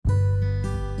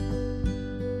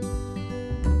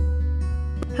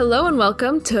Hello and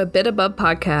welcome to A Bit Above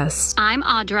Podcast. I'm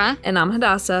Audra. And I'm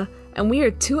Hadassah, and we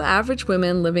are two average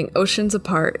women living oceans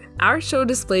apart. Our show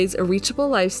displays a reachable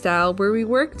lifestyle where we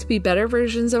work to be better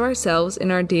versions of ourselves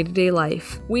in our day-to-day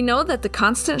life. We know that the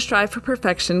constant strive for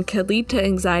perfection can lead to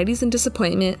anxieties and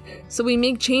disappointment, so we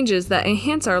make changes that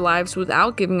enhance our lives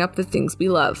without giving up the things we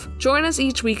love. Join us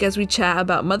each week as we chat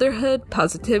about motherhood,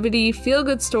 positivity,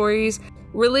 feel-good stories,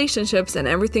 relationships, and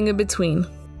everything in between.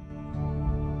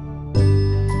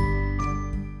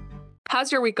 How's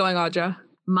your week going, Audra?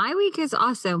 My week is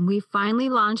awesome. We finally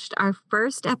launched our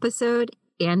first episode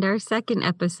and our second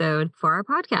episode for our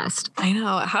podcast. I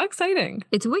know. How exciting.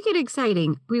 It's wicked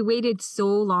exciting. We waited so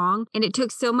long and it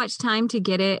took so much time to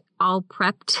get it all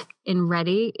prepped and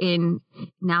ready. And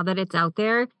now that it's out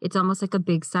there, it's almost like a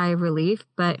big sigh of relief.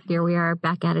 But here we are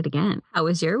back at it again. How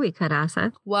was your week,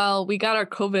 Hadassah? Well, we got our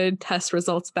COVID test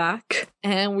results back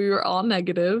and we were all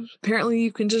negative. Apparently,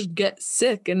 you can just get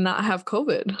sick and not have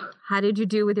COVID. How did you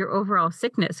do with your overall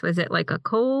sickness? Was it like a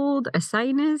cold, a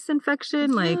sinus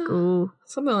infection?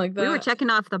 Something like that. We were checking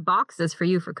off the boxes for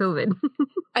you for COVID.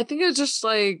 I think it's just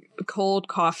like cold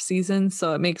cough season,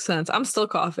 so it makes sense. I'm still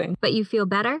coughing. But you feel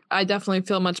better? I definitely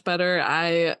feel much better.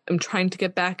 I am trying to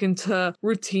get back into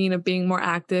routine of being more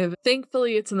active.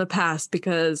 Thankfully, it's in the past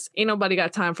because ain't nobody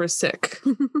got time for sick.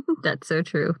 That's so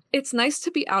true. It's nice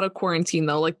to be out of quarantine,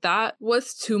 though. Like, that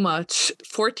was too much.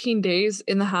 14 days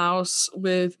in the house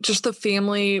with just the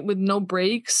family with no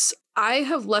breaks. I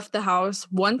have left the house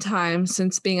one time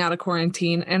since being out of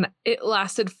quarantine and it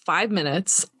lasted 5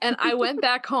 minutes and I went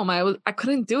back home. I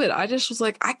couldn't do it. I just was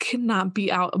like, I cannot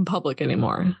be out in public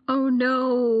anymore. Oh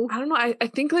no. I don't know. I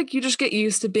think like you just get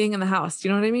used to being in the house. Do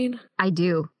you know what I mean? I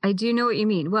do. I do know what you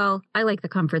mean. Well, I like the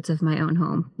comforts of my own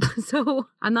home. So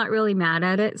I'm not really mad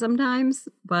at it sometimes,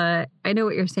 but I know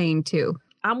what you're saying too.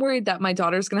 I'm worried that my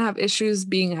daughter's going to have issues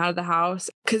being out of the house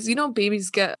because, you know,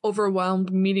 babies get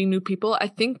overwhelmed meeting new people. I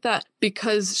think that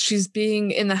because she's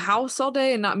being in the house all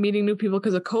day and not meeting new people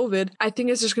because of COVID, I think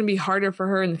it's just going to be harder for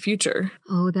her in the future.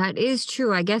 Oh, that is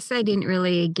true. I guess I didn't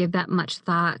really give that much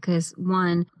thought because,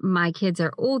 one, my kids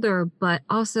are older, but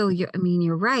also, you're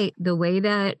right. The way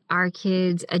that our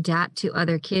kids adapt to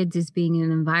other kids is being in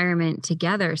an environment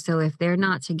together. So if they're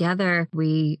not together,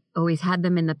 we always had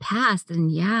them in the past.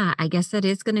 And yeah, I guess that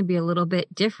is going to be a little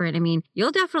bit different. I mean,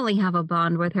 you'll definitely have a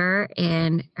bond with her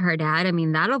and her dad. I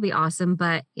mean, that'll be awesome.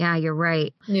 But yeah, you're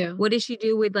right. Yeah. What does she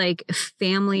do with like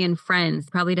family and friends?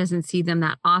 Probably doesn't see them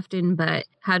that often, but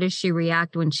how does she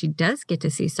react when she does get to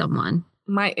see someone?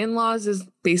 My in-laws is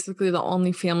basically the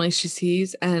only family she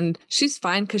sees, and she's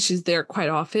fine because she's there quite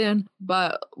often.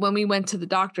 But when we went to the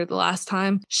doctor the last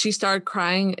time, she started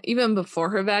crying even before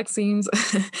her vaccines.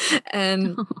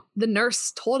 And the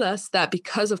nurse told us that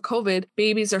because of COVID,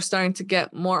 babies are starting to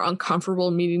get more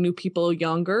uncomfortable meeting new people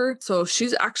younger. So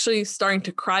she's actually starting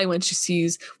to cry when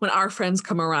our friends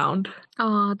come around.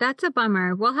 Oh, that's a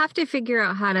bummer. We'll have to figure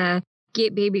out how to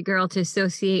get baby girl to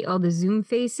associate all the Zoom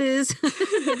faces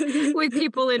with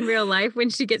people in real life when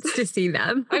she gets to see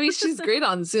them. I mean, she's great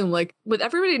on Zoom. Like with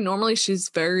everybody, normally she's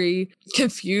very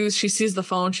confused. She sees the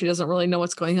phone. She doesn't really know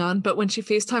what's going on. But when she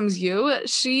FaceTimes you,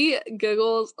 she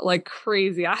giggles like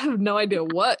crazy. I have no idea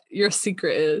what your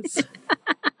secret is.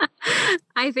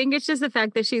 I think it's just the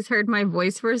fact that she's heard my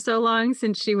voice for so long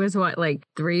since she was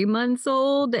 3 months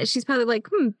old, that she's probably like,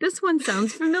 this one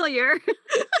sounds familiar.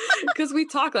 Because we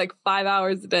talk like 5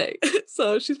 hours a day.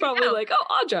 So she's probably like,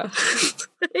 oh, Audra.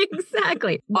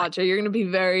 Exactly. Audra, you're going to be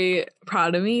very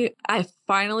proud of me. I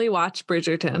finally watched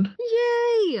Bridgerton.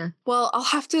 Yay! Well, I'll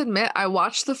have to admit, I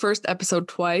watched the first episode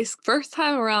twice. First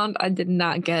time around, I did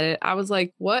not get it. I was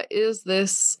like, what is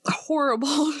this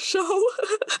horrible show?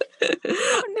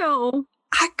 Oh, no.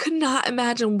 I could not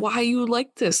imagine why you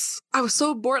liked this. I was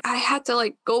so bored. I had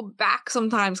to go back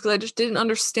sometimes because I just didn't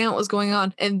understand what was going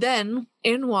on. And then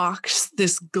in walks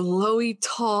this glowy,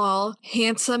 tall,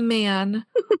 handsome man.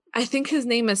 I think his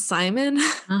name is Simon.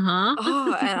 Uh-huh.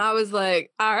 Oh, and I was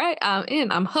like, all right, I'm in.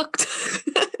 I'm hooked.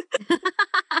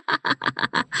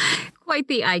 Quite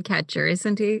the eye catcher,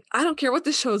 isn't he? I don't care what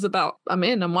the show's about. I'm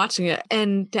in. I'm watching it.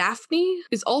 And Daphne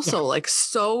is also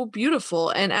so beautiful.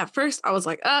 And at first I was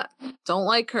like, don't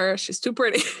like her. She's too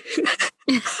pretty.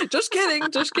 Just kidding.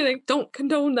 Just kidding. Don't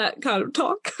condone that kind of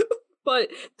talk. But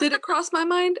did it cross my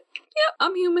mind? Yeah,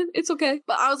 I'm human. It's okay.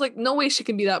 But I was like, no way she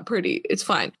can be that pretty. It's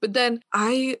fine. But then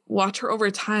I watch her over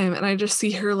time and I just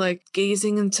see her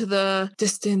gazing into the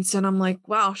distance. And I'm like,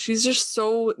 wow, she's just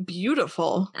so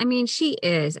beautiful. I mean, she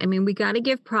is. I mean, we got to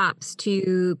give props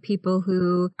to people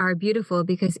who are beautiful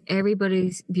because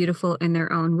everybody's beautiful in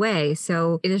their own way.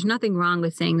 So there's nothing wrong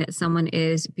with saying that someone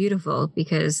is beautiful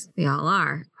because we all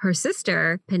are. her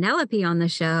sister, Penelope, on the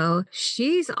show.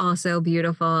 She's also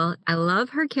beautiful. I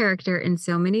love her character in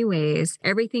so many ways.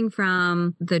 Everything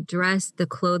from the dress, the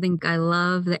clothing. I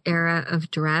love the era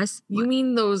of dress. You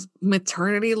mean those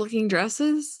maternity looking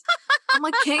dresses? I'm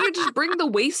like, can't you just bring the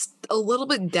waist a little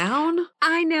bit down?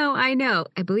 I know.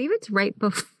 I believe it's right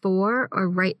before or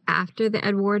right after the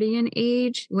Edwardian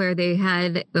age where they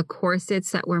had the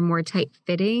corsets that were more tight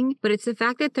fitting. But it's the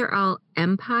fact that they're all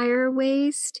empire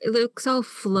waist. It looks all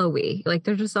flowy, like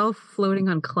they're just all floating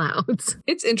on clouds.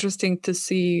 It's interesting to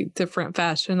see different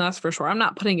fashion, that's for sure. I'm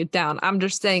not putting it down. I'm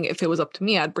just saying if it was up to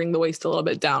me, I'd bring the waist a little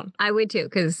bit down. I would too,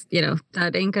 because,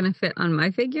 that ain't going to fit on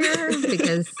my figure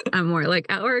because I'm more like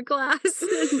hourglass.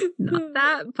 Not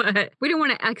that, but we don't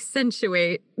want to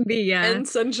accentuate the...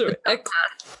 Accentuate?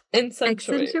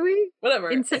 Whatever,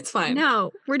 it's fine.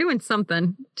 No, we're doing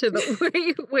something to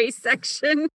the waist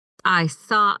section. I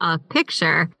saw a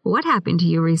picture. What happened to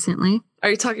you recently?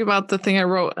 Are you talking about the thing I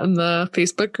wrote in the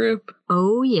Facebook group?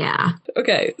 Oh, yeah.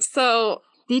 Okay, so...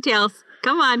 Details.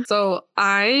 Come on. So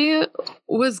I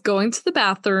was going to the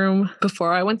bathroom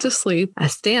before I went to sleep. I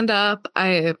stand up,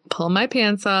 I pull my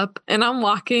pants up, and I'm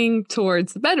walking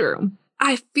towards the bedroom.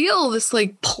 I feel this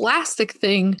like plastic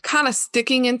thing kind of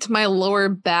sticking into my lower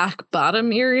back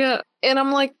bottom area. And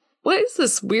I'm like, what is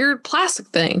this weird plastic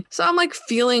thing? So I'm like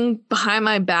feeling behind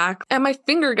my back and my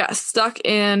finger got stuck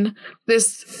in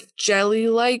this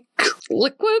jelly-like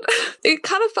liquid. It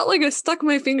kind of felt like I stuck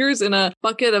my fingers in a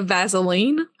bucket of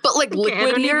Vaseline, but like liquid.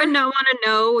 I don't even want to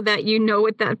know that you know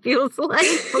what that feels like.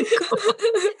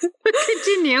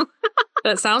 Continue.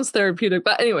 That sounds therapeutic.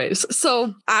 But anyways,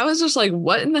 so I was just like,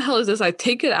 what in the hell is this? I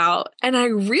take it out and I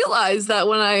realized that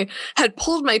when I had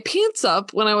pulled my pants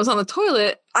up when I was on the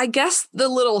toilet, I guess the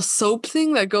little soap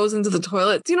thing that goes into the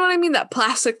toilet. Do you know what I mean? That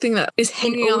plastic thing that is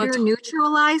hanging on the odor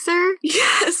neutralizer?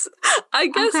 Yes. I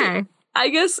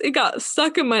guess it got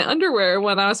stuck in my underwear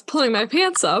when I was pulling my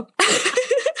pants up.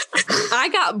 I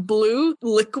got blue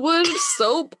liquid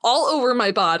soap all over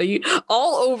my body,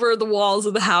 all over the walls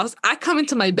of the house. I come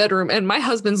into my bedroom and my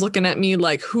husband's looking at me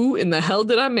like, who in the hell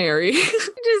did I marry?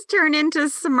 Just turn into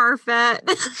Smurfette.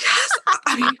 Yes.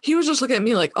 I mean, he was just looking at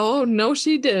me like, oh, no,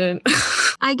 she didn't.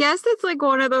 I guess it's like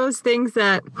one of those things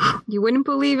that you wouldn't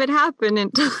believe it happened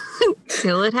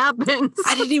until it happens.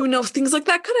 I didn't even know if things like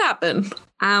that could happen.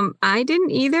 I didn't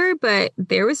either, but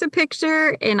there was a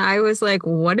picture and I was like,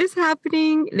 what is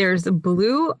happening? There's a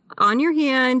blue on your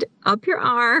hand, up your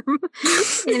arm.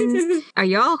 And are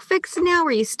y'all fixed now or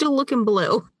are you still looking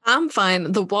blue? I'm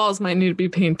fine. The walls might need to be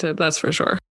painted, that's for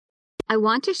sure. I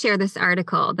want to share this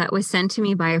article that was sent to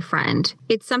me by a friend.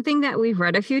 It's something that we've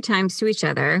read a few times to each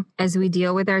other as we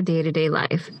deal with our day-to-day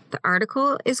life. The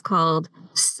article is called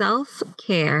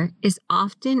Self-Care is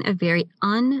Often a Very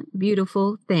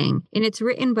Unbeautiful Thing, and it's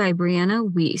written by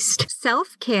Brianna Wiest.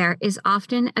 Self-care is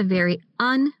often a very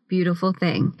unbeautiful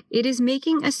thing. It is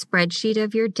making a spreadsheet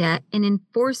of your debt and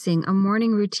enforcing a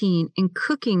morning routine and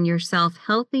cooking yourself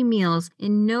healthy meals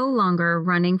and no longer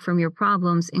running from your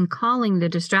problems and calling the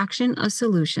distraction a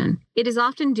solution. It is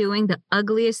often doing the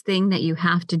ugliest thing that you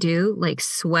have to do, like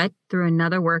sweat through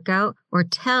another workout, or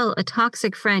tell a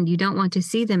toxic friend you don't want to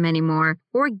see them anymore,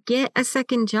 or get a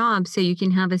second job so you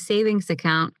can have a savings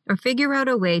account, or figure out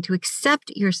a way to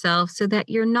accept yourself so that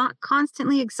you're not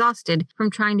constantly exhausted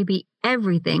from trying to be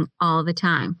everything all the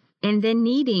time. And then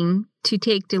needing to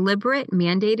take deliberate,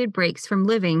 mandated breaks from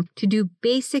living to do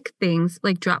basic things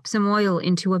like drop some oil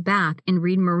into a bath and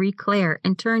read Marie Claire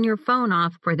and turn your phone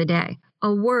off for the day.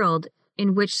 A world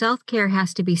in which self-care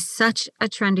has to be such a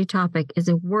trendy topic is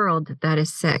a world that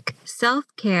is sick.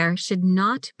 Self-care should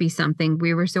not be something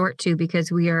we resort to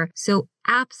because we are so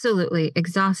absolutely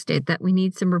exhausted that we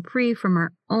need some reprieve from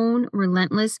our own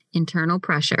relentless internal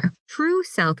pressure. True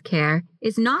self-care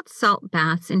is not salt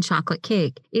baths and chocolate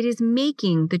cake. It is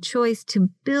making the choice to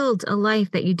build a life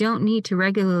that you don't need to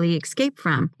regularly escape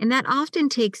from. And that often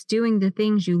takes doing the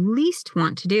things you least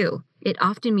want to do. It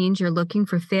often means you're looking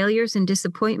for failures and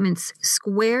disappointments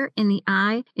square in the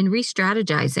eye and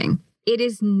re-strategizing. It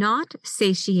is not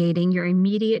satiating your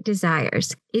immediate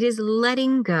desires. It is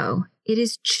letting go. It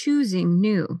is choosing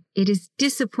new. It is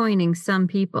disappointing some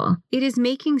people. It is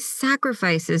making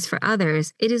sacrifices for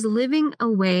others. It is living a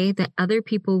way that other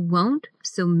people won't,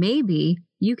 so maybe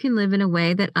you can live in a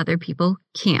way that other people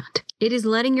can't. It is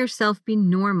letting yourself be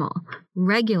normal,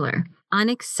 regular,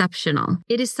 unexceptional.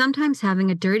 It is sometimes having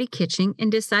a dirty kitchen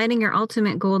and deciding your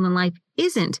ultimate goal in life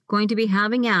isn't going to be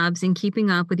having abs and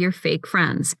keeping up with your fake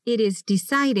friends. It is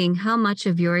deciding how much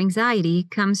of your anxiety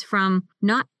comes from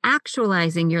not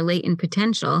actualizing your latent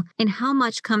potential, and how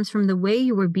much comes from the way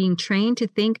you were being trained to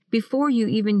think before you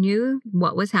even knew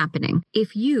what was happening.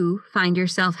 If you find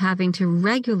yourself having to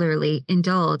regularly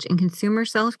indulge in consumer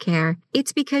self-care,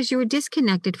 it's because you are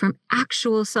disconnected from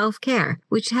actual self-care,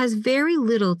 which has very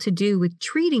little to do with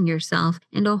treating yourself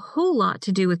and a whole lot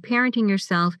to do with parenting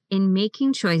yourself and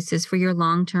making choices for your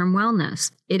long-term wellness.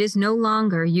 It is no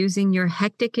longer using your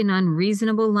hectic and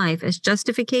unreasonable life as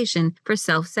justification for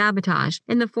self-sabotage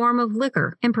in the form of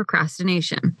liquor and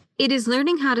procrastination. It is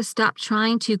learning how to stop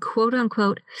trying to quote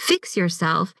unquote fix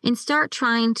yourself and start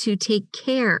trying to take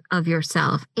care of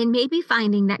yourself, and maybe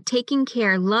finding that taking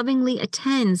care lovingly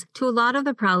attends to a lot of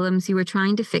the problems you were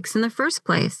trying to fix in the first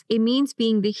place. It means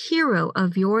being the hero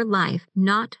of your life,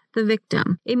 not the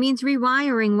victim. It means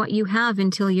rewiring what you have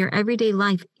until your everyday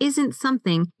life isn't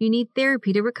something you need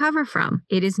therapy to recover from.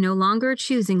 It is no longer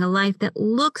choosing a life that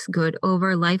looks good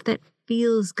over a life that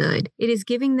feels good. It is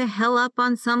giving the hell up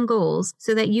on some goals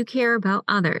so that you care about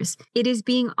others. It is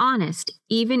being honest,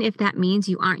 even if that means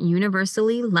you aren't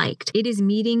universally liked. It is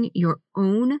meeting your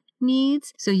own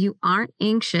needs so you aren't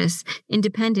anxious and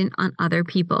dependent on other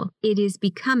people. It is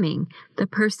becoming the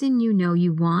person you know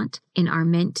you want and are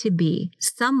meant to be.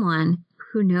 Someone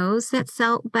who knows that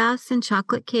salt baths and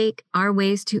chocolate cake are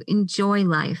ways to enjoy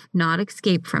life, not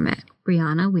escape from it.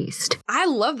 Brianna Wiest. I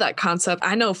love that concept.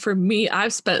 I know for me,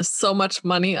 I've spent so much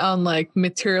money on like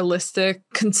materialistic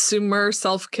consumer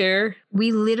self-care.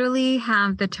 We literally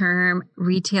have the term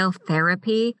retail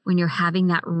therapy when you're having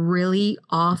that really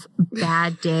off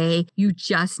bad day. You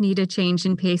just need a change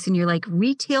in pace and you're like,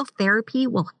 retail therapy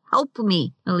will help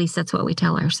me. At least that's what we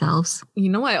tell ourselves. You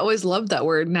know, I always loved that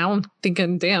word. Now I'm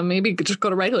thinking, damn, maybe you could just go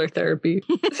to regular therapy.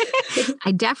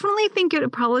 I definitely think it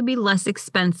would probably be less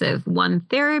expensive. One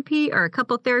therapy or a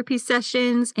couple therapy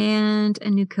sessions and a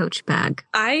new Coach bag.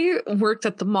 I worked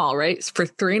at the mall, right, for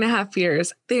 3.5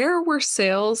 years. There were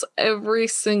sales every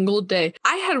single day.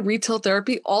 I had retail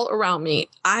therapy all around me.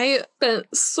 I spent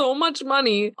so much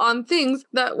money on things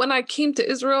that when I came to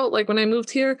Israel, like when I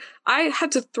moved here, I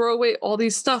had to throw away all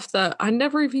these stuff that I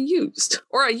never even used,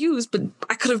 or I used, but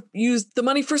I could have used the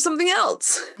money for something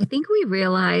else. I think we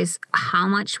realize how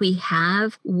much we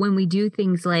have when we do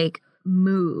things like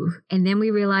move, and then we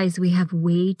realize we have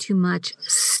way too much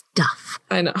stuff.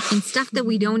 I know. And stuff that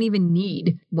we don't even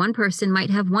need. One person might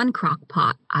have one crock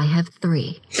pot. I have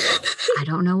 3. I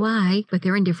don't know why, but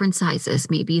they're in different sizes.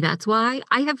 Maybe that's why.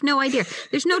 I have no idea.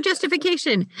 There's no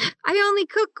justification. I only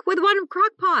cook with one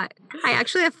crock pot. I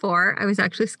actually have 4. I was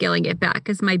actually scaling it back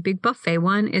because my big buffet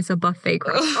one is a buffet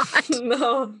crock pot.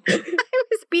 No. I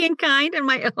was being kind in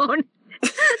my own.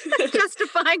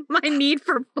 Justifying my need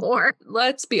for 4.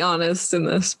 Let's be honest in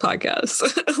this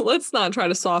podcast. Let's not try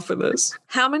to soften this.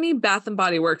 How many Bath and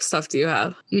Body Works stuff do you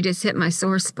have? You just hit my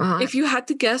sore spot. If you had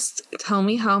to guess, tell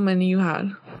me how many you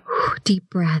had. Deep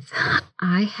breath.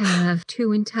 I have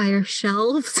 2 entire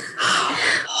shelves,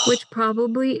 which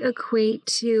probably equate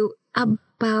to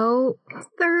about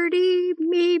 30,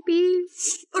 maybe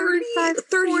 35,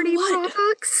 40 what?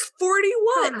 products. 40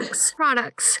 what?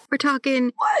 Products. We're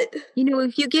talking, What? you know,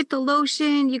 if you get the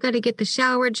lotion, you got to get the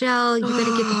shower gel, you got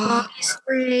to get the body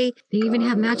spray. They even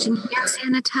have matching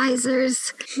hand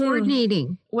sanitizers.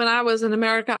 Coordinating. When I was in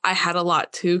America, I had a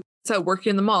lot too. So working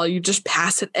in the mall, you just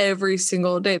pass it every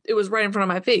single day. It was right in front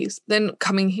of my face. Then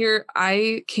coming here,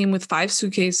 I came with 5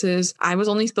 suitcases. I was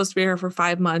only supposed to be here for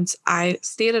 5 months. I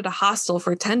stayed at a hostel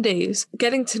for 10 days,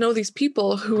 getting to know these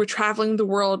people who were traveling the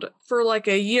world for like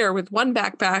a year with one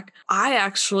backpack. I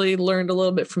actually learned a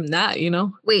little bit from that, you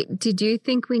know? Wait, did you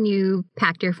think when you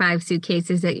packed your 5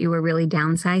 suitcases that you were really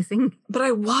downsizing? But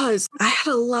I was. I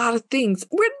had a lot of things.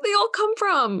 Where did they all come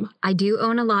from? I do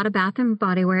own a lot of Bath and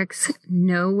Body Works.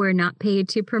 No, we're not paid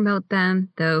to promote them,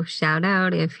 though. Shout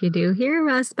out if you do hear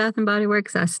us, Bath and Body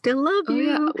Works. I still love you.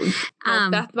 Yeah.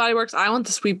 Well, Bath and Body Works. I want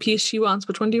the sweet pea. She wants.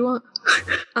 Which one do you want?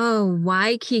 Oh,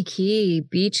 Waikiki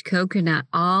beach coconut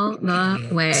all the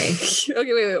way.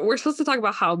 Okay, wait. We're supposed to talk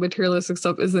about how materialistic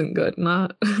stuff isn't good,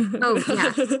 not. Oh,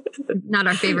 yeah. Not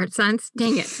our favorite scents.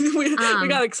 Dang it. we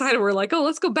got excited. We're like, oh,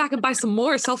 let's go back and buy some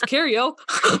more self-care, yo.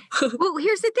 Well,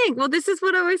 here's the thing. Well, this is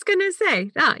what I was going to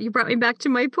say. You brought me back to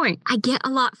my point. I get a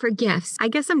lot for gifts. I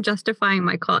guess I'm justifying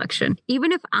my collection.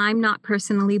 Even if I'm not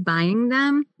personally buying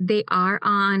them, they are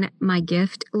on my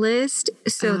gift list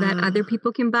so that other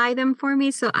people can buy them for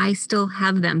me. So I still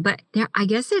have them. But I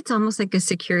guess it's almost like a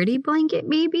security blanket,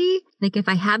 maybe. Like if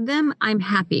I have them, I'm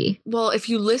happy. Well, if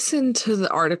you listen to the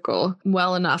article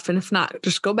well enough, and if not,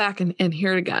 just go back and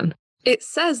hear it again. It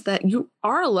says that you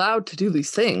are allowed to do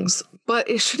these things, but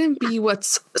it shouldn't be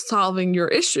what's solving your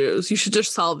issues. You should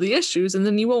just solve the issues, and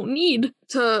then you won't need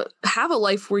to have a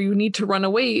life where you need to run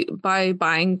away by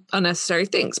buying unnecessary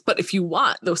things. But if you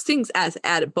want those things as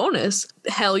added bonus,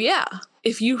 hell yeah.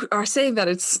 If you are saying that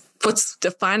it's what's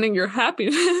defining your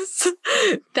happiness,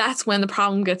 that's when the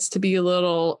problem gets to be a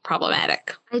little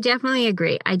problematic. I definitely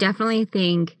agree. I definitely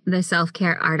think the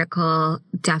self-care article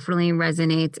definitely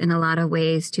resonates in a lot of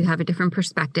ways to have a different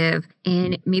perspective.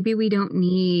 And maybe we don't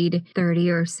need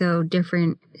 30 or so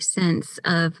different scents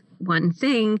of one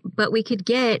thing, but we could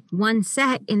get one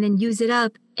set and then use it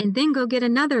up and then go get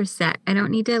another set. I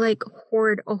don't need to like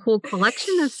hoard a whole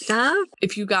collection of stuff.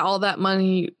 If you got all that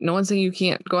money, no one's saying you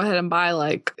can't go ahead and buy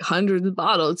like hundreds of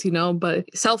bottles,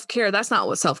 but self-care, that's not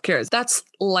what self-care is. That's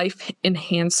life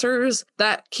enhancers.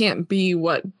 That can't be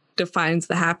what defines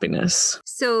the happiness.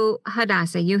 So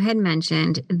Hadassah, you had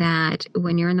mentioned that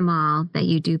when you're in the mall that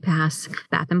you do pass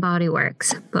Bath and Body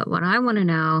Works. But what I want to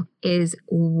know is,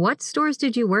 what stores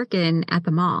did you work in at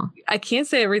the mall? I can't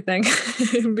say everything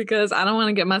because I don't want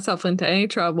to get myself into any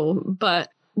trouble. But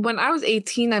when I was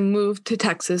 18, I moved to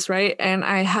Texas, right? And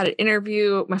I had an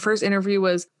interview. My first interview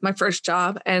was my first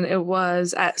job, and it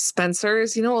was at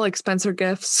Spencer's, like Spencer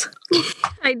Gifts.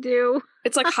 I do.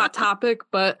 It's like Hot Topic,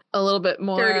 but a little bit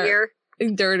more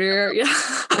dirtier. Yeah.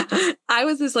 I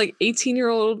was this like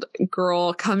 18-year-old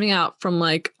girl coming out from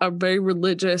like a very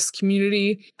religious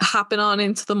community, hopping on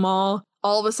into the mall.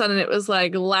 All of a sudden it was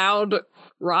like loud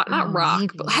rock, not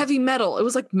rock, but heavy metal. It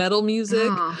was like metal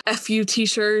music, FU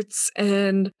t-shirts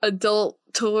and adult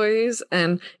toys,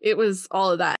 and it was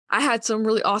all of that. I had some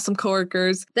really awesome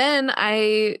coworkers. Then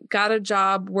I got a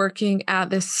job working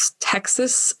at this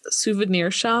Texas souvenir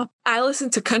shop. I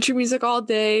listened to country music all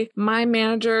day. My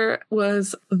manager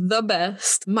was the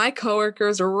best. My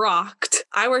coworkers rocked.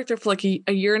 I worked there for like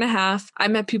a year and a half. I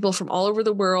met people from all over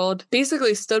the world,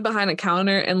 basically stood behind a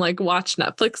counter and like watched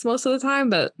Netflix most of the time.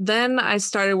 But then I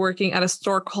started working at a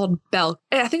store called Belk.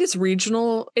 I think it's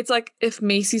regional. It's like if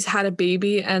Macy's had a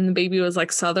baby and the baby was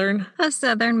like Southern. A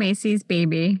Southern Macy's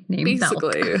baby named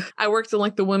basically Belk. I worked in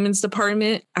like the women's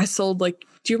department. I sold like,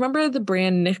 do you remember the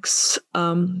brand NYX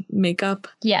makeup?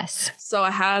 Yes. So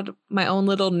I had my own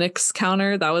little NYX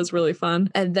counter. That was really fun.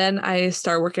 And then I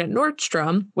started working at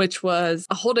Nordstrom, which was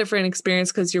a whole different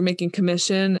experience because you're making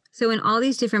commission. So in all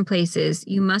these different places,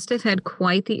 you must have had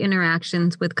quite the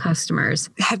interactions with customers.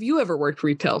 Have you ever worked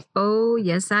retail? Oh,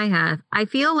 yes, I have. I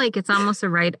feel like it's almost a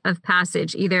rite of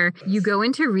passage. Either you go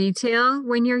into retail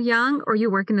when you're young or you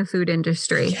work in the food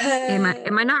industry. Yes.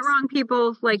 Am I not wrong,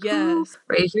 people? Like, yes.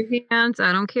 Raise your hands.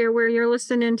 I don't care where you're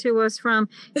listening to us from.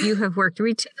 You have worked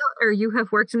retail or you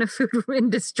have worked in a food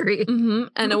industry. Mm-hmm.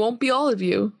 And it won't be all of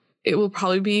you. It will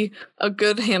probably be a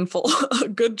good handful, a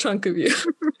good chunk of you.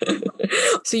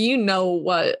 So you know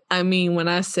what I mean when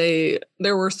I say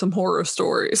there were some horror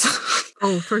stories.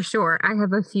 Oh, for sure. I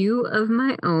have a few of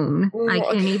my own. I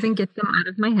can't even get them out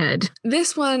of my head.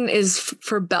 This one is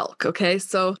for Belk, okay?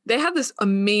 So they have this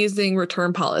amazing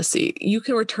return policy. You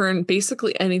can return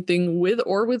basically anything with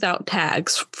or without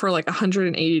tags for like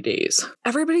 180 days.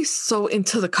 Everybody's so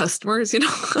into the customers,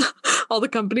 all the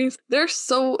companies. They're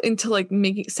so into like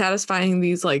satisfying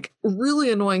these like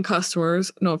really annoying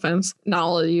customers. No offense, not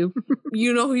all of you.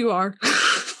 You know who you are.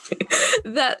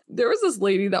 That there was this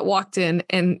lady that walked in,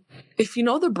 and if you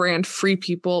know the brand Free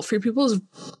People is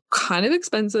kind of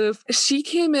expensive. She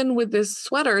came in with this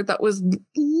sweater that was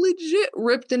legit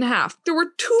ripped in half. There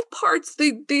were two parts.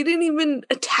 They didn't even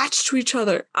attach to each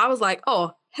other. I was like,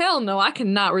 oh, hell no, I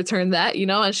cannot return that,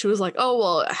 And she was like, oh,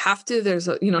 well, I have to. There's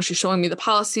she's showing me the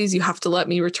policies. You have to let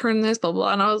me return this, blah,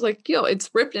 blah. And I was like, it's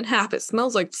ripped in half. It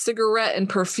smells like cigarette and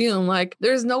perfume. Like,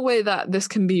 there's no way that this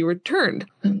can be returned.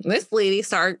 This lady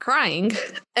started crying,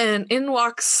 and in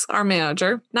walks our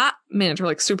manager, not manager,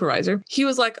 like supervisor. He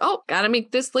was like, oh, gotta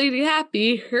make this lady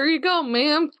happy. Here you go,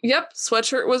 ma'am. Yep,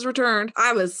 sweatshirt was returned.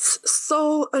 I was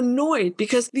so annoyed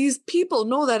because these people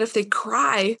know that if they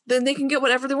cry, then they can get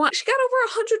whatever they want. She got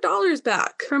over $100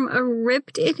 back. From a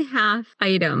ripped in half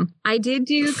item. I did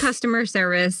do customer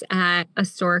service at a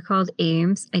store called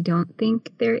Ames. I don't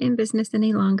think they're in business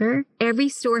any longer. Every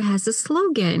store has a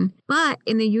slogan, but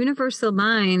in the universal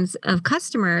minds of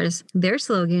customers, their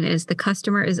slogan is the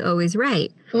customer is always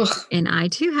right. Ugh. And I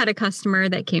too had a customer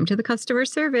that came to the customer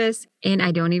service, and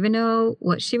I don't even know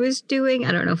what she was doing.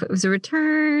 I don't know if it was a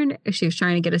return, if she was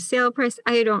trying to get a sale price.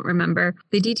 I don't remember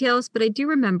the details, but I do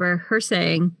remember her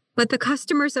saying, but the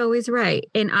customer's always right.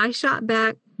 And I shot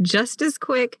back just as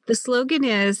quick. The slogan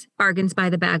is bargains by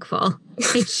the bagful.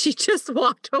 And she just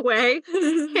walked away.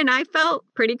 And I felt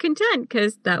pretty content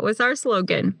because that was our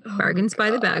slogan. Bargains by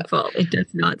the bagful. It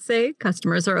does not say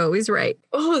customers are always right.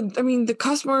 Oh, I mean, the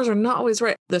customers are not always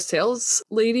right. The sales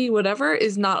lady, whatever,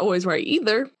 is not always right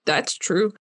either. That's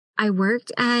true. I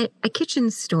worked at a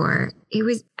kitchen store. It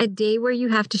was a day where you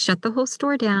have to shut the whole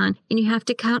store down and you have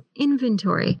to count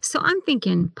inventory. So I'm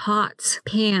thinking pots,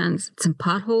 pans, some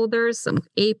pot holders, some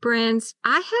aprons.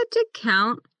 I had to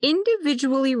count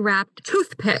individually wrapped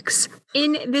toothpicks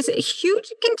in this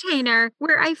huge container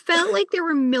where I felt like there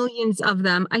were millions of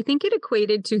them. I think it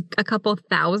equated to a couple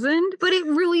thousand, but it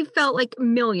really felt like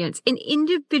millions. And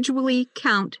individually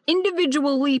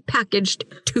packaged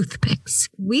toothpicks.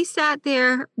 We sat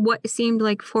there what seemed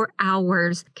like for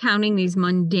hours counting these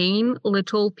mundane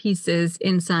little pieces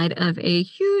inside of a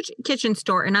huge kitchen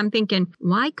store. And I'm thinking,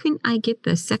 why couldn't I get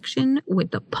the section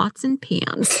with the pots and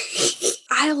pans?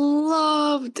 I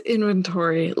loved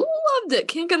inventory. Loved it.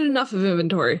 Can't get enough of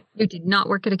inventory. You did not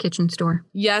work at a kitchen store.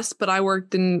 Yes, but I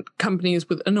worked in companies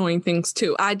with annoying things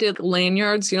too. I did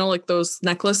lanyards, like those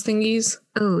necklace thingies.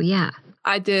 Oh, yeah.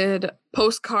 I did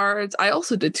postcards. I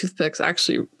also did toothpicks,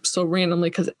 actually, so randomly,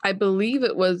 because I believe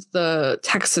it was the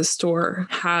Texas store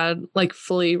had like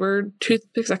flavored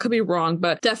toothpicks. I could be wrong,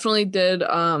 but definitely did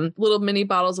little mini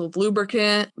bottles of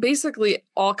lubricant, basically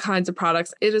all kinds of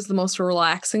products. It is the most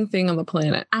relaxing thing on the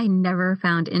planet. I never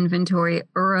found inventory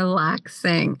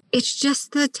relaxing. It's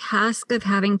just the task of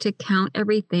having to count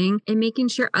everything and making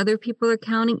sure other people are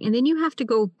counting. And then you have to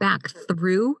go back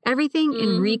through everything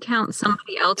and recount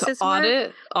somebody else's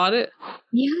to audit.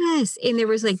 Yes. And there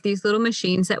was like these little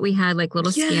machines that we had, like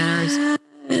little scanners.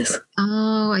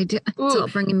 Oh, I did. It's all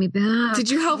bringing me back.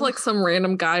 Did you have like some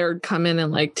random guy or come in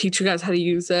and like teach you guys how to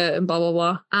use it and blah, blah,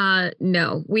 blah?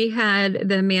 No, we had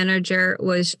the manager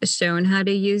was shown how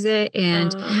to use it.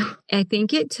 And I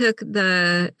think it took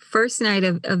the first night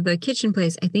of the kitchen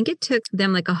place, I think it took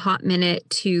them like a hot minute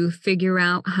to figure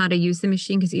out how to use the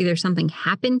machine because either something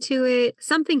happened to it,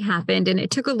 something happened, and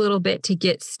it took a little bit to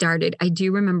get started. I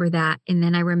do remember that. And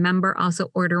then I remember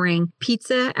also ordering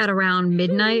pizza at around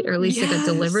midnight, or at least it got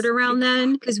delivered around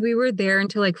then, because we were there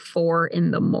until like 4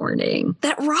 a.m.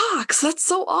 That rocks. That's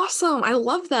so awesome. I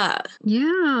love that.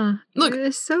 Yeah. Look, it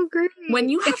was so great. When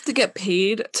you have to get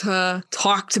paid to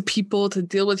talk to people, to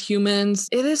deal with humans,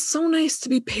 it is so nice to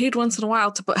be paid once in a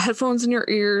while, to put headphones in your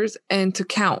ears and to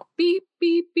count. Beep,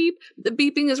 beep, beep. The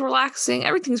beeping is relaxing.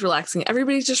 Everything's relaxing.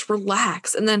 Everybody's just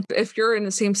relaxed. And then if you're in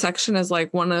the same section as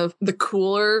like one of the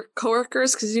cooler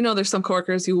coworkers, because there's some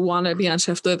coworkers you want to be on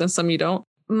shift with and some you don't.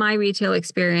 My retail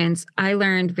experience, I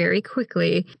learned very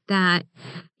quickly that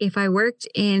if I worked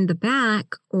in the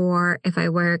back or if I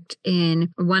worked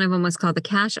in, one of them was called the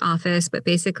cash office, but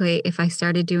basically if I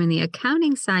started doing the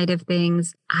accounting side of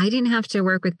things, I didn't have to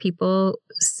work with people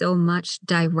so much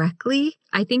directly.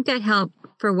 I think that helped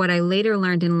for what I later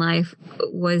learned in life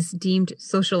was deemed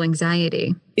social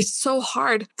anxiety. It's so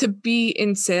hard to be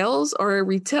in sales or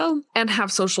retail and have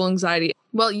social anxiety.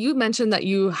 Well, you mentioned that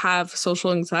you have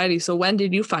social anxiety. So when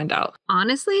did you find out?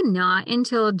 Honestly, not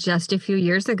until just a few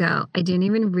years ago. I didn't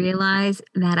even realize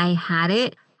that I had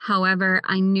it. However,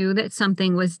 I knew that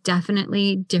something was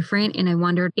definitely different, and I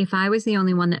wondered if I was the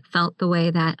only one that felt the way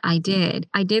that I did.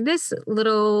 I did this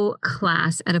little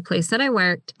class at a place that I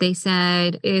worked. They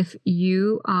said, if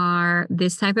you are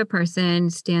this type of person,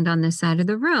 stand on this side of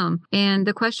the room. And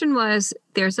the question was,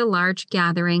 there's a large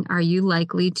gathering. Are you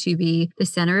likely to be the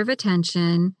center of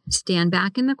attention? Stand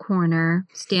back in the corner,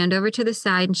 stand over to the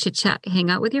side and chit chat,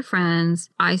 hang out with your friends.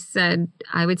 I said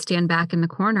I would stand back in the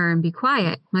corner and be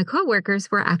quiet. My coworkers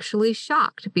were actually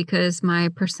shocked because my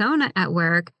persona at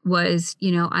work was,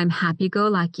 I'm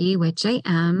happy-go-lucky, which I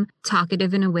am,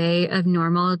 talkative in a way of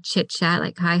normal chit chat,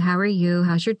 like, hi, how are you?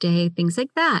 How's your day? Things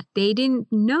like that. They didn't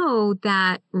know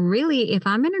that really, if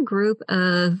I'm in a group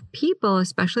of people,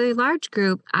 especially a large group,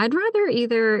 I'd rather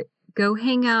either go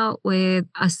hang out with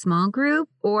a small group,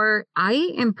 or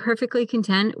I am perfectly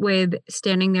content with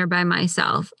standing there by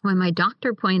myself. When my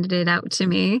doctor pointed it out to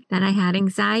me that I had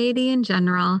anxiety in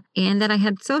general and that I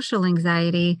had social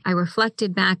anxiety, I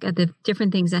reflected back at the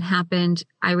different things that happened.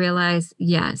 I realized,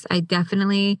 yes, I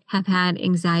definitely have had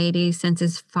anxiety since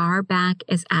as far back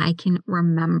as I can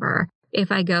remember.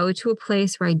 If I go to a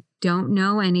place where I don't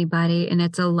know anybody and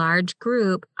it's a large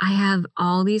group, I have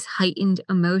all these heightened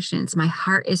emotions. My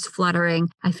heart is fluttering.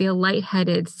 I feel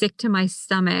lightheaded, sick to my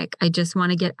stomach. I just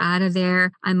want to get out of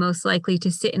there. I'm most likely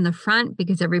to sit in the front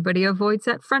because everybody avoids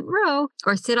that front row,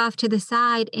 or sit off to the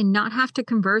side and not have to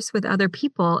converse with other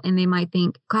people. And they might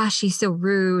think, gosh, she's so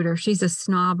rude, or she's a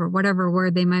snob, or whatever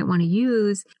word they might want to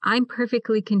use. I'm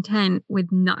perfectly content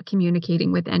with not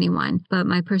communicating with anyone. But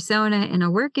my persona in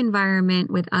a work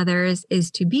environment with others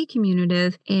is to be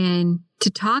communicative and to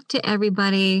talk to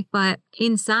everybody. But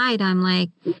inside, I'm like,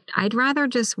 I'd rather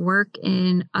just work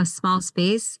in a small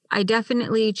space. I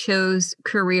definitely chose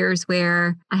careers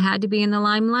where I had to be in the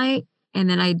limelight. And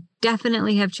then I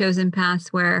definitely have chosen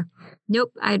paths where,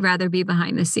 nope, I'd rather be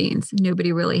behind the scenes.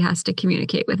 Nobody really has to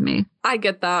communicate with me. I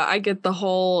get that. I get the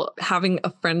whole having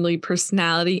a friendly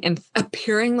personality and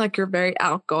appearing like you're very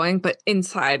outgoing, but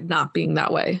inside not being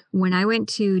that way. When I went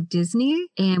to Disney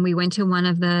and we went to one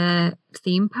of the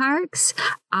theme parks,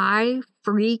 I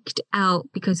freaked out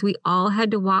because we all had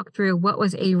to walk through what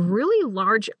was a really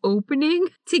large opening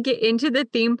to get into the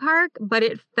theme park, but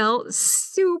it felt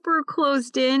super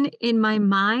closed in my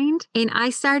mind. And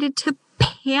I started to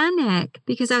panic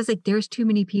because I was like, there's too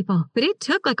many people. But it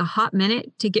took like a hot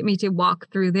minute to get me to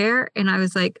walk through there. And I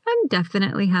was like, I'm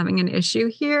definitely having an issue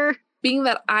here. Being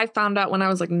that I found out when I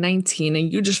was like 19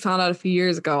 and you just found out a few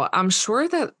years ago, I'm sure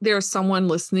that there's someone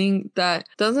listening that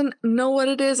doesn't know what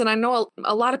it is. And I know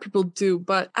a lot of people do,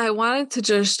 but I wanted to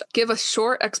just give a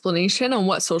short explanation on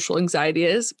what social anxiety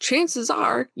is. Chances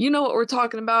are you know what we're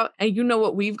talking about and you know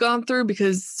what we've gone through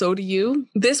because so do you.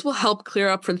 This will help clear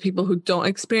up for the people who don't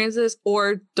experience this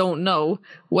or don't know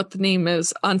what the name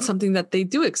is on something that they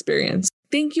do experience.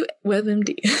 Thank you,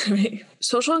 WebMD.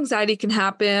 Social anxiety can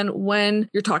happen when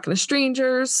you're talking to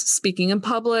strangers, speaking in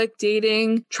public,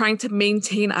 dating, trying to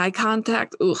maintain eye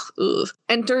contact,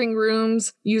 entering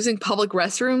rooms, using public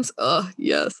restrooms,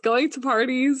 yes, going to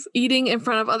parties, eating in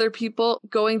front of other people,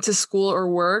 going to school or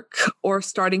work, or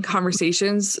starting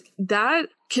conversations. That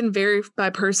can vary by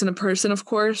person to person, of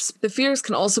course. The fears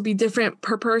can also be different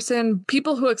per person.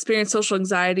 People who experience social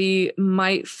anxiety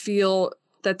might feel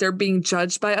that they're being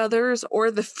judged by others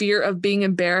or the fear of being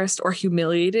embarrassed or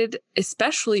humiliated,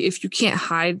 especially if you can't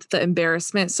hide the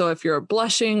embarrassment. So if you're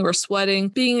blushing or sweating,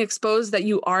 being exposed that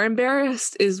you are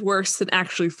embarrassed is worse than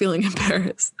actually feeling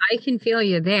embarrassed. I can feel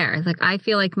you there. Like, I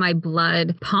feel like my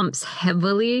blood pumps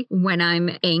heavily when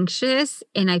I'm anxious,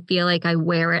 and I feel like I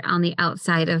wear it on the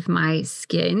outside of my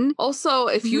skin. Also,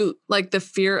 if you like the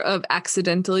fear of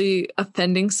accidentally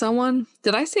offending someone,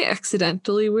 did I say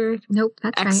accidentally weird? Nope,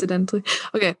 that's accidentally. Right.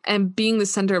 Okay. And being the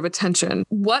center of attention.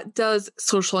 What does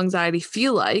social anxiety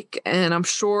feel like? And I'm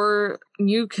sure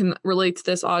you can relate to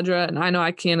this, Audra, and I know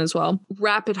I can as well.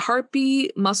 Rapid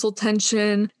heartbeat, muscle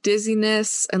tension,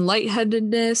 dizziness and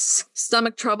lightheadedness,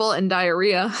 stomach trouble, and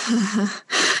diarrhea.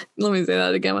 Let me say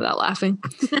that again without laughing.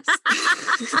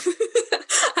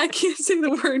 I can't say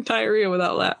the word diarrhea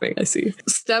without laughing. I see.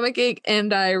 Stomach ache and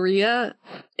diarrhea,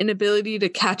 inability to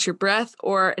catch your breath,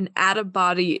 or an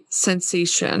out-of-body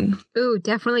sensation. Ooh,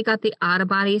 definitely got the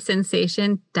out-of-body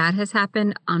sensation. That has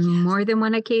happened on more than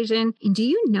one occasion. And do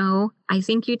you know, I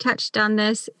think you touched on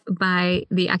this by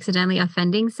the accidentally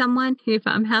offending someone. If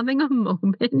I'm having a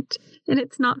moment and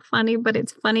it's not funny, but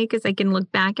it's funny because I can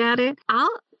look back at it,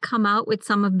 I'll come out with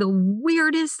some of the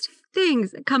weirdest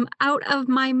things that come out of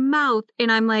my mouth.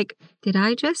 And I'm like, did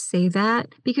I just say that?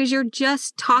 Because you're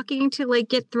just talking to like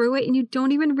get through it and you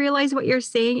don't even realize what you're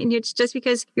saying. And it's just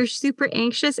because you're super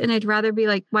anxious. And I'd rather be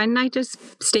like, why didn't I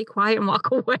just stay quiet and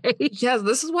walk away? Yes,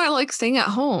 this is why I like staying at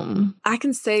home. I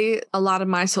can say a lot of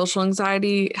my social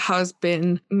anxiety has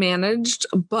been managed,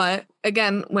 but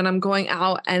again, when I'm going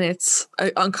out and it's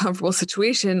an uncomfortable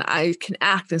situation, I can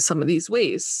act in some of these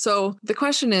ways. So the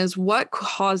question is, what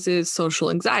causes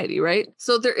social anxiety, right?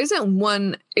 So there isn't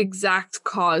one exact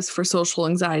cause for social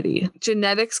anxiety.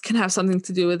 Genetics can have something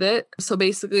to do with it. So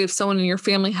basically, if someone in your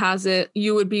family has it,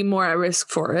 you would be more at risk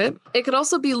for it. It could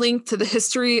also be linked to the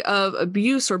history of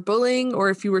abuse or bullying, or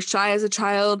if you were shy as a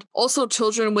child. Also,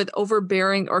 children with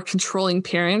overbearing or controlling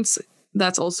parents,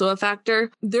 that's also a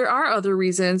factor. There are other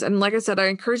reasons. And like I said, I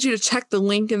encourage you to check the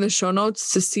link in the show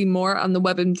notes to see more on the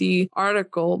WebMD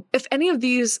article. If any of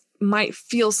these might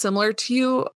feel similar to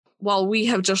you, while we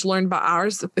have just learned about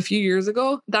ours a few years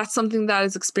ago, that's something that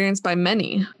is experienced by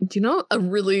many. Do you know a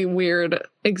really weird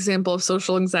example of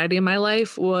social anxiety in my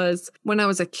life was when I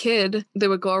was a kid. They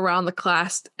would go around the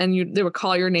class and they would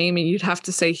call your name and you'd have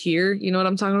to say here. You know what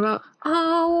I'm talking about?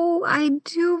 Oh, I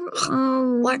do.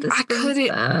 Oh, like I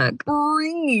couldn't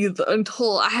breathe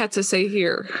until I had to say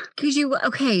here.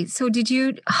 Okay, so did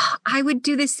you? I would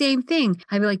do the same thing.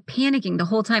 I'd be like panicking the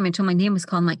whole time until my name was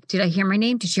called. I'm like, did I hear my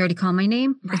name? Did she already call my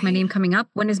name? Right. Is my name coming up?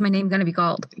 When is my name going to be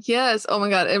called? Yes. Oh my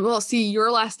God. Well, see,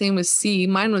 your last name was C.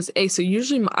 Mine was A. So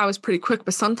usually I was pretty quick,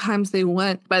 but sometimes they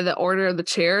went by the order of the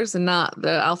chairs and not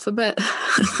the alphabet.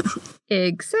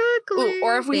 Exactly.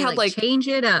 Or if we had like change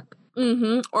it up.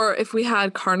 Mm-hmm. Or if we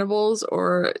had carnivals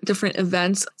or different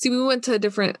events. See, we went to a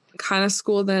different kind of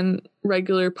school than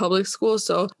regular public school.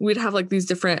 So we'd have like these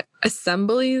different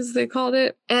assemblies, they called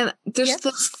it. And just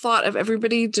the thought of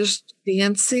everybody just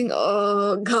dancing,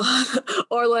 oh God.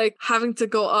 Or like having to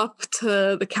go up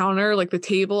to the counter, like the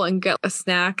table, and get a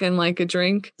snack and like a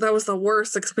drink. That was the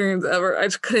worst experience ever. I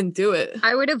just couldn't do it.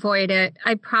 I would avoid it.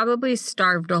 I probably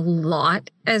starved a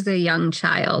lot as a young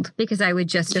child because I would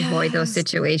just avoid those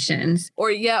situations.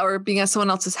 Or being at someone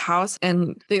else's house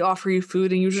and they offer you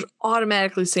food and you just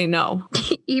automatically say no.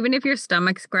 Even if your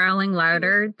stomach's growling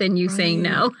louder than you saying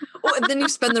no. Well, and then you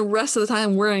spend the rest of the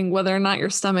time worrying whether or not your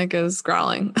stomach is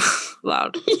growling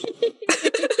loud.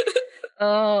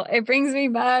 Oh, it brings me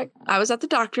back. I was at the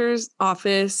doctor's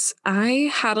office. I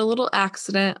had a little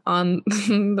accident on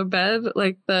the bed,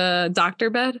 like the doctor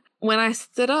bed. When I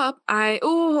stood up,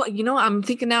 I'm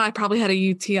thinking now I probably had a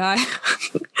UTI.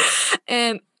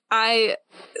 And I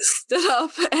stood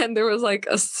up and there was like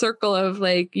a circle of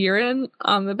like urine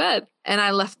on the bed. And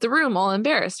I left the room all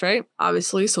embarrassed, right?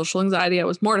 Obviously, social anxiety. I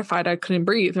was mortified. I couldn't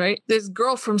breathe, right? This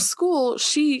girl from school,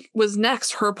 she was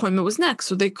next. Her appointment was next.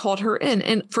 So they called her in.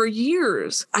 And for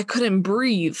years, I couldn't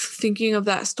breathe thinking of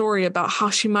that story about how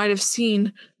she might have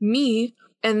seen me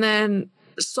and then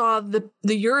saw the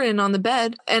urine on the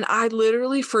bed. And I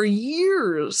literally for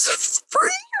years,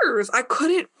 I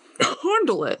couldn't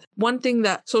handle it. One thing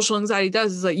that social anxiety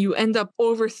does is that you end up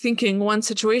overthinking one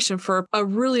situation for a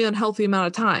really unhealthy amount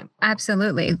of time.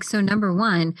 Absolutely. So number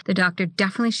one, the doctor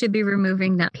definitely should be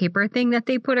removing that paper thing that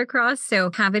they put across. So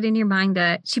have it in your mind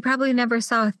that she probably never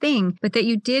saw a thing, but that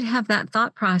you did have that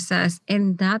thought process.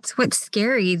 And that's what's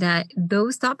scary, that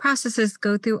those thought processes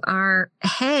go through our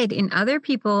head in other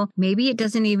people. Maybe it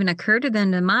doesn't even occur to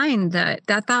them to mind that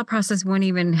thought process won't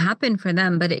even happen for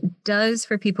them, but it does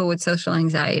for people with social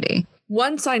anxiety.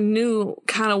 Once I knew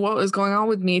kind of what was going on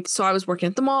with me, so I was working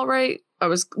at the mall, right? I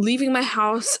was leaving my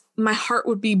house. My heart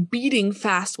would be beating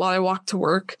fast while I walked to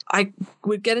work. I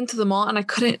would get into the mall and I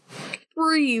couldn't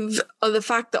breathe of the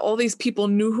fact that all these people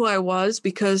knew who I was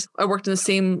because I worked in the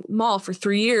same mall for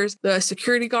 3 years. The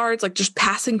security guards, like just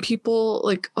passing people,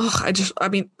 like,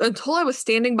 until I was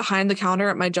standing behind the counter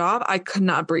at my job, I could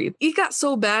not breathe. It got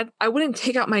so bad, I wouldn't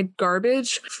take out my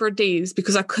garbage for days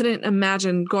because I couldn't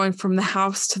imagine going from the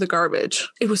house to the garbage.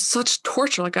 It was such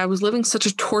torture. Like I was living such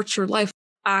a tortured life.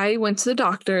 I went to the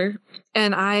doctor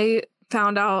and I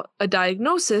found out a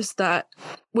diagnosis that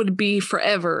would be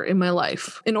forever in my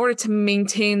life. In order to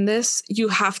maintain this, you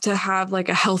have to have like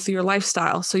a healthier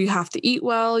lifestyle. So you have to eat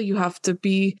well, you have to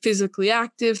be physically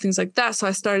active, things like that. So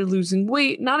I started losing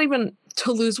weight, not even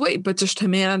to lose weight, but just to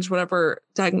manage whatever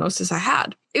diagnosis I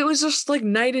had. It was just like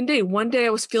night and day. One day I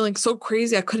was feeling so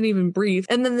crazy I couldn't even breathe.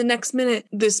 And then the next minute,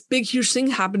 this big, huge thing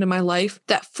happened in my life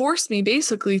that forced me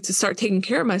basically to start taking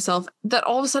care of myself. That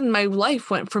all of a sudden my life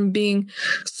went from being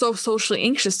so socially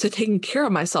anxious to taking care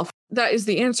of myself. That is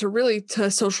the answer really to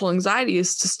social anxiety,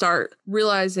 is to start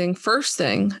realizing, first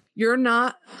thing, you're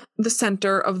not the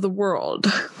center of the world.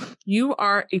 You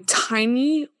are a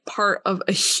tiny part of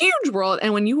a huge world.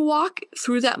 And when you walk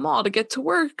through that mall to get to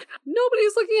work,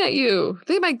 nobody's looking at you.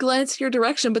 They might glance in your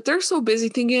direction, but they're so busy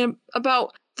thinking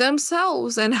about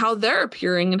themselves and how they're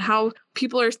appearing and how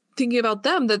people are thinking about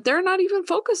them that they're not even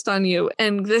focused on you.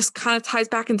 And this kind of ties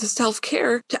back into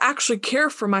self-care, to actually care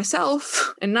for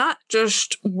myself and not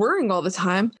just worrying all the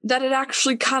time, that it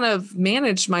actually kind of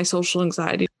managed my social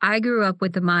anxiety. I grew up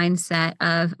with the mindset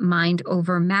of mind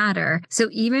over matter. So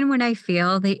even when I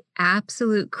feel the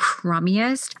absolute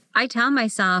crummiest, I tell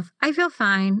myself, I feel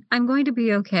fine. I'm going to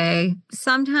be okay.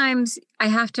 Sometimes I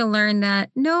have to learn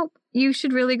that, nope, you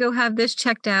should really go have this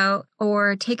checked out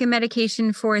or take a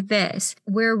medication for this.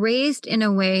 We're raised in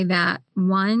a way that,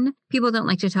 one, people don't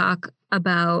like to talk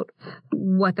about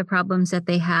what the problems that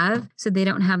they have. So they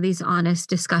don't have these honest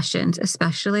discussions,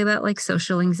 especially about like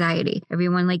social anxiety.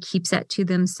 Everyone like keeps that to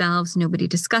themselves. Nobody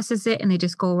discusses it. And they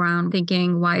just go around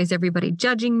thinking, why is everybody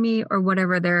judging me, or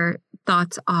whatever their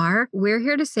thoughts are. We're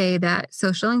here to say that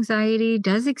social anxiety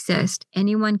does exist.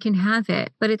 Anyone can have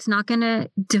it, but it's not going to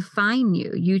define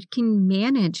you. You can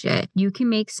manage it. You can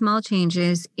make small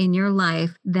changes in your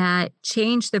life that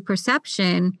change the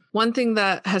perception. One thing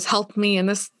that has helped me, and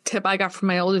this tip I got from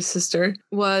my oldest sister,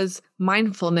 was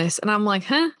mindfulness. And I'm like,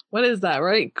 what is that,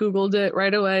 right? Googled it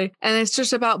right away. And it's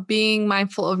just about being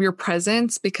mindful of your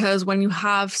presence, because when you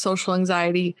have social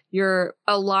anxiety, you're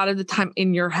a lot of the time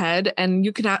in your head, and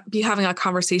you can be having a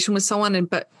conversation with someone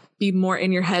but be more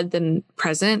in your head than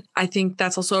present. I think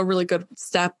that's also a really good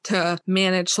step to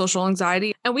manage social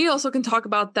anxiety. And we also can talk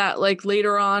about that like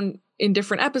later on in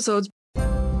different episodes.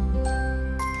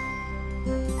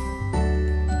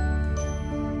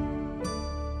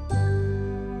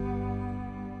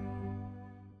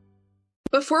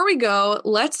 Before we go,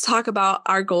 let's talk about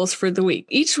our goals for the week.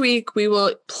 Each week, we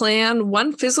will plan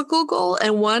one physical goal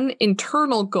and one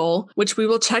internal goal, which we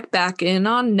will check back in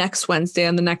on next Wednesday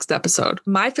on the next episode.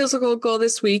 My physical goal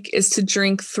this week is to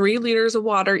drink 3 liters of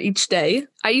water each day.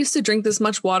 I used to drink this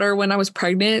much water when I was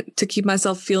pregnant to keep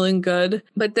myself feeling good.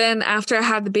 But then after I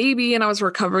had the baby and I was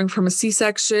recovering from a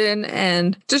C-section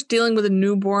and just dealing with a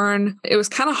newborn, it was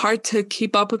kind of hard to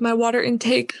keep up with my water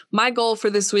intake. My goal for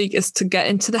this week is to get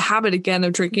into the habit again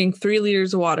of drinking 3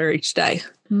 liters of water each day.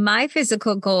 My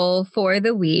physical goal for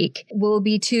the week will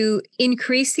be to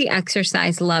increase the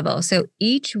exercise level. So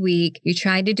each week you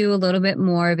try to do a little bit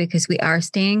more because we are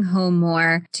staying home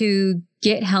more. To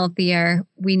get healthier,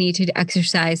 we need to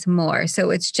exercise more. So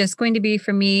it's just going to be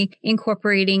for me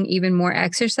incorporating even more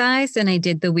exercise than I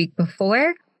did the week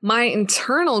before. My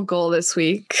internal goal this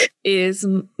week is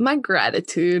my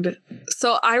gratitude.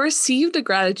 So I received a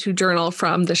gratitude journal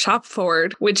from the Shop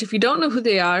Forward, which if you don't know who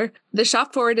they are, the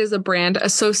Shop Forward is a brand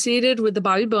associated with the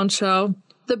Bobby Bones Show.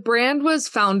 The brand was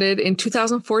founded in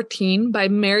 2014 by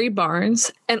Mary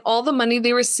Barnes, and all the money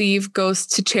they receive goes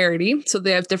to charity. So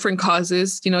they have different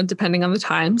causes, depending on the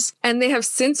times. And they have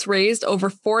since raised over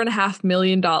 $4.5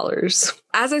 million.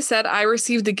 As I said, I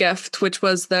received a gift, which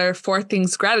was their 4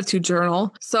 Things Gratitude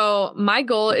Journal. So my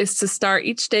goal is to start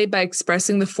each day by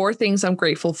expressing the 4 things I'm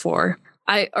grateful for.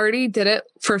 I already did it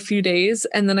for a few days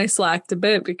and then I slacked a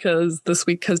bit because this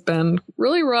week has been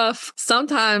really rough.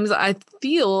 Sometimes I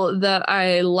feel that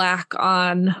I lack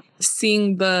on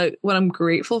seeing what I'm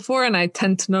grateful for, and I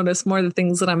tend to notice more the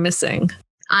things that I'm missing.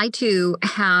 I too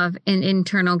have an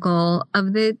internal goal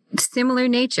of the similar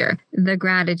nature, the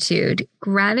gratitude.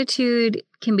 Gratitude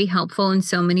can be helpful in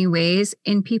so many ways,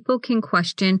 and people can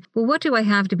question, well, what do I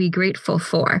have to be grateful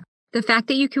for? The fact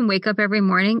that you can wake up every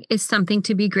morning is something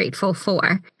to be grateful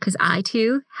for, because I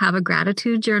too have a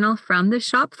gratitude journal from the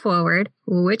Shop Forward,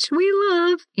 which we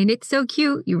love. And it's so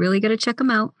cute. You really got to check them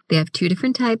out. They have 2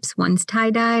 different types. One's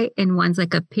tie-dye and one's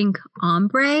like a pink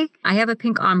ombre. I have a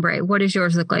pink ombre. What does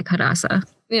yours look like, Hadassah?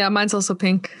 Yeah, mine's also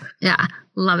pink. Yeah,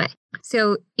 love it.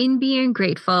 So in being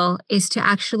grateful is to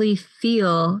actually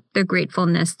feel the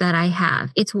gratefulness that I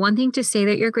have. It's one thing to say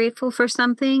that you're grateful for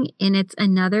something, and it's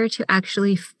another to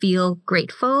actually feel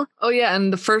grateful. Oh, yeah.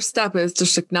 And the first step is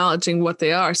just acknowledging what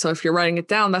they are. So if you're writing it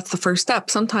down, that's the first step.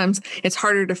 Sometimes it's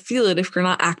harder to feel it if you're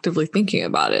not actively thinking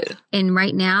about it. And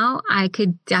right now, I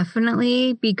could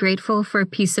definitely be grateful for a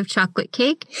piece of chocolate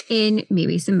cake and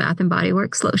maybe some Bath and Body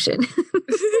Works lotion.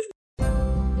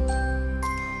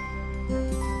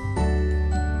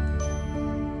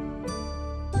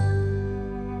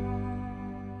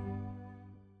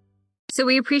 So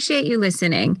we appreciate you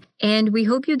listening, and we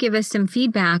hope you give us some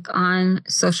feedback on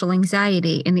social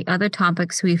anxiety and the other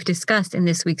topics we've discussed in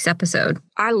this week's episode.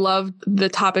 I love the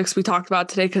topics we talked about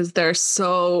today because they're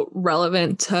so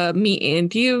relevant to me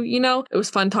and you. It was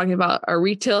fun talking about our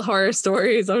retail horror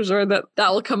stories. I'm sure that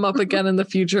will come up again in the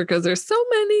future because there's so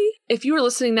many. If you are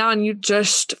listening now and you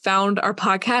just found our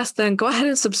podcast, then go ahead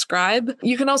and subscribe.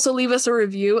 You can also leave us a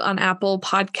review on Apple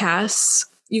Podcasts.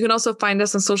 You can also find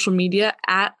us on social media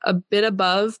at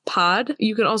abitabovepod.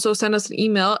 You can also send us an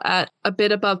email at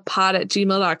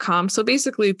abitabovepod@gmail.com. So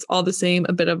basically, it's all the same,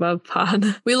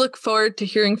 abitabovepod. We look forward to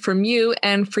hearing from you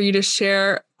and for you to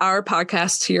share our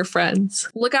podcast to your friends.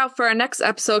 Look out for our next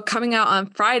episode coming out on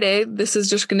Friday. This is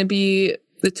just going to be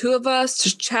the 2 of us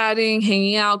just chatting,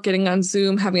 hanging out, getting on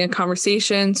Zoom, having a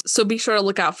conversation. So be sure to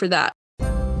look out for that.